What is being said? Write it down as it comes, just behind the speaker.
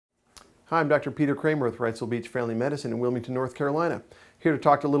Hi, I'm Dr. Peter Kramer with Wrightsville Beach Family Medicine in Wilmington, North Carolina. Here to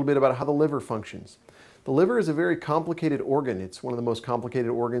talk a little bit about how the liver functions. The liver is a very complicated organ. It's one of the most complicated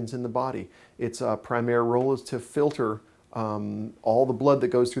organs in the body. Its primary role is to filter all the blood that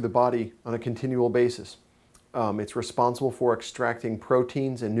goes through the body on a continual basis. It's responsible for extracting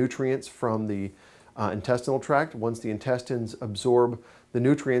proteins and nutrients from the intestinal tract. Once the intestines absorb the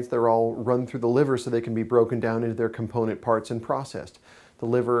nutrients, they're all run through the liver so they can be broken down into their component parts and processed. The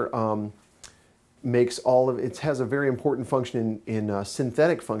liver makes all of it has a very important function in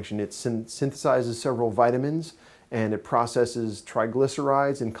synthetic function. It synthesizes several vitamins, and it processes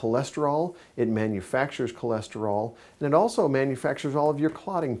triglycerides and cholesterol. It manufactures cholesterol, and it also manufactures all of your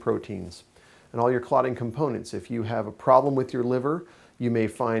clotting proteins and all your clotting components. If you have a problem with your liver, you may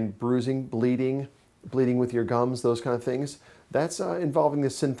find bruising, bleeding with your gums, those kind of things. That's involving the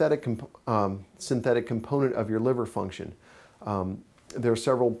synthetic component of your liver function. There are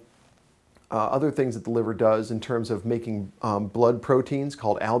several other things that the liver does in terms of making blood proteins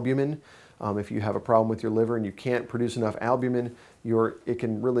called albumin. If you have a problem with your liver and you can't produce enough albumin, it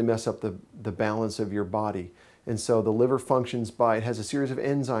can really mess up the balance of your body. And so the liver functions it has a series of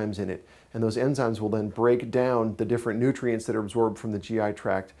enzymes in it, and those enzymes will then break down the different nutrients that are absorbed from the GI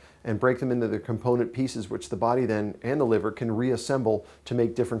tract and break them into their component pieces, which the body then and the liver can reassemble to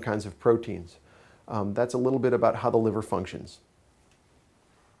make different kinds of proteins. That's a little bit about how the liver functions.